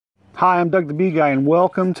Hi, I'm Doug the Bee Guy, and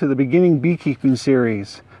welcome to the Beginning Beekeeping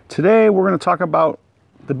Series. Today we're going to talk about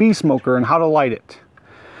the bee smoker and how to light it.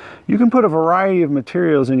 You can put a variety of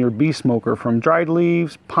materials in your bee smoker, from dried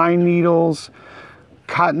leaves, pine needles,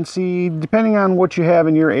 cottonseed. Depending on what you have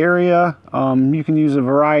in your area, you can use a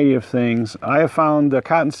variety of things. I have found the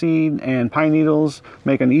cottonseed and pine needles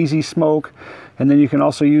make an easy smoke. And then you can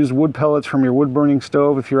also use wood pellets from your wood burning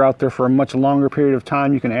stove. If you're out there for a much longer period of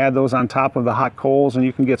time, you can add those on top of the hot coals and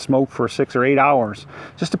you can get smoke for 6 or 8 hours.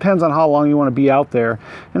 Just depends on how long you want to be out there.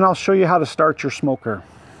 And I'll show you how to start your smoker.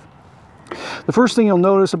 The first thing you'll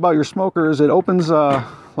notice about your smoker is it opens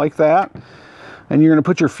like that. And you're going to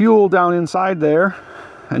put your fuel down inside there.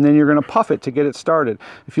 And then you're going to puff it to get it started.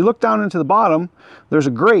 If you look down into the bottom, there's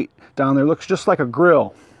a grate down there. It looks just like a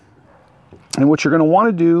grill. And what you're going to want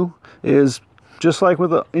to do is, just like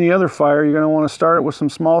with any other fire, you're going to want to start it with some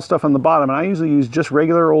small stuff on the bottom. And I usually use just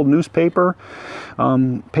regular old newspaper.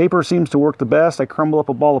 Paper seems to work the best. I crumble up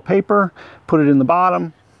a ball of paper, put it in the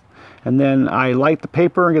bottom, and then I light the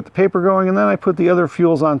paper and get the paper going, and then I put the other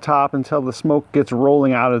fuels on top until the smoke gets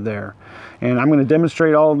rolling out of there. And I'm going to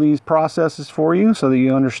demonstrate all of these processes for you so that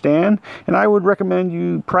you understand. And I would recommend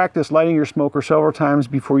you practice lighting your smoker several times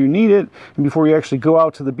before you need it and before you actually go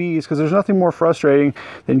out to the bees, because there's nothing more frustrating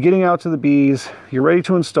than getting out to the bees. You're ready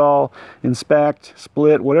to install, inspect,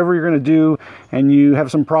 split, whatever you're going to do, and you have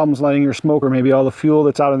some problems lighting your smoker. Maybe all the fuel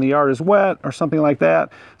that's out in the yard is wet or something like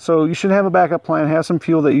that. So you should have a backup plan. Have some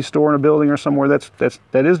fuel that you store in a building or somewhere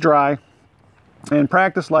that is dry, and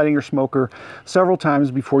practice lighting your smoker several times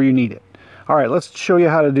before you need it. All right, let's show you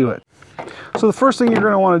how to do it. So the first thing you're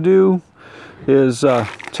going to want to do is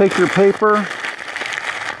take your paper,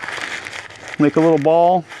 make a little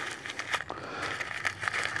ball,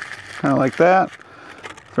 kind of like that.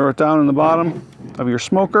 Throw it down in the bottom of your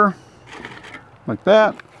smoker, like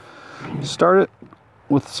that. Start it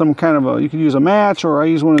with some kind of you could use a match, or I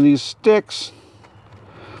use one of these sticks.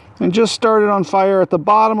 And just start it on fire at the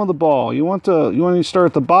bottom of the ball. You want to start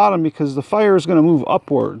at the bottom because the fire is going to move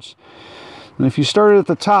upwards. And if you start it at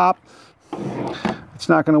the top, it's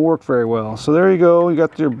not going to work very well. So there you go. You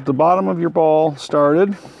got the bottom of your ball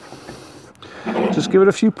started. Just give it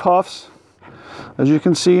a few puffs. As you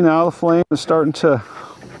can see now, the flame is starting to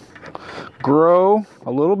grow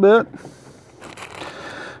a little bit.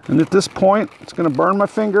 And at this point, it's going to burn my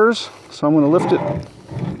fingers. So I'm going to lift it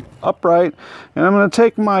upright, and I'm going to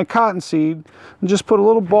take my cottonseed and just put a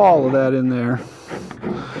little ball of that in there,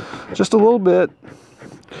 just a little bit,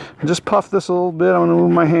 and just puff this a little bit. I'm going to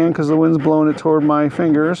move my hand because the wind's blowing it toward my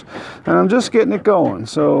fingers, and I'm just getting it going.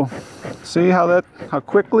 So see how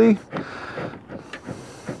quickly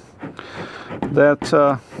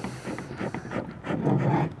that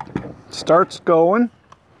starts going. You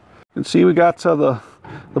can see we got the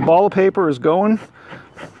ball of paper is going,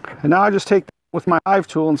 and now I just take with my hive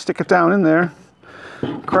tool and stick it down in there,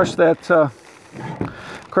 crush that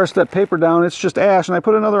paper down. It's just ash, and I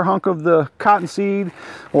put another hunk of the cottonseed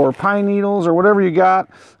or pine needles or whatever you got,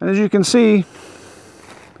 and as you can see,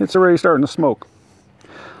 it's already starting to smoke.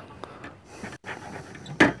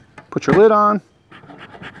 Put your lid on,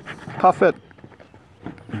 puff it,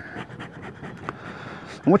 and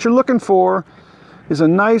what you're looking for is a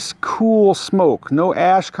nice cool smoke. No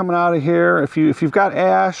ash coming out of here. If you've got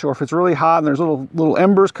ash, or if it's really hot and there's little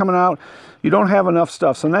embers coming out, you don't have enough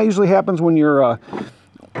stuff. So that usually happens when your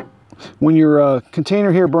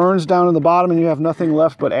container here burns down in the bottom and you have nothing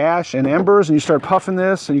left but ash and embers, and you start puffing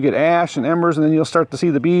this and you get ash and embers, and then you'll start to see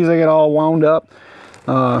the bees, they get all wound up,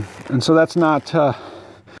 and so that's not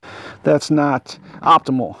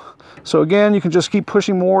optimal. So again, you can just keep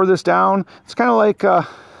pushing more of this down. It's kind of like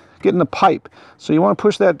getting a pipe. So you want to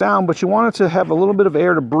push that down, but you want it to have a little bit of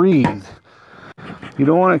air to breathe. You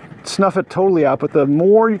don't want to snuff it totally out, but the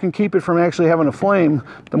more you can keep it from actually having a flame,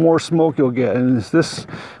 the more smoke you'll get. And this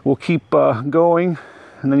will keep going,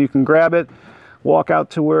 and then you can grab it, walk out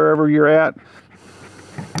to wherever you're at,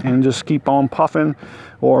 and just keep on puffing,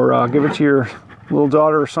 or give it to your little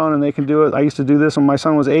daughter or son and they can do it. I used to do this when my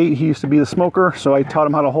son was 8. He used to be the smoker, so I taught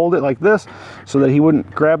him how to hold it like this so that he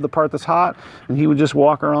wouldn't grab the part that's hot, and he would just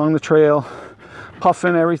walk along the trail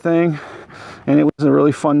puffing everything, and it was a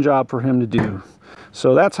really fun job for him to do.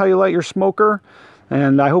 So that's how you light your smoker,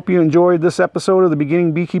 and I hope you enjoyed this episode of the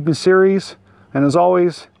Beginning Beekeeping Series, and as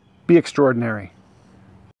always, be extraordinary.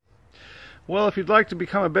 Well, if you'd like to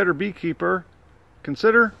become a better beekeeper,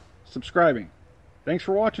 consider subscribing. Thanks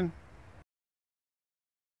for watching.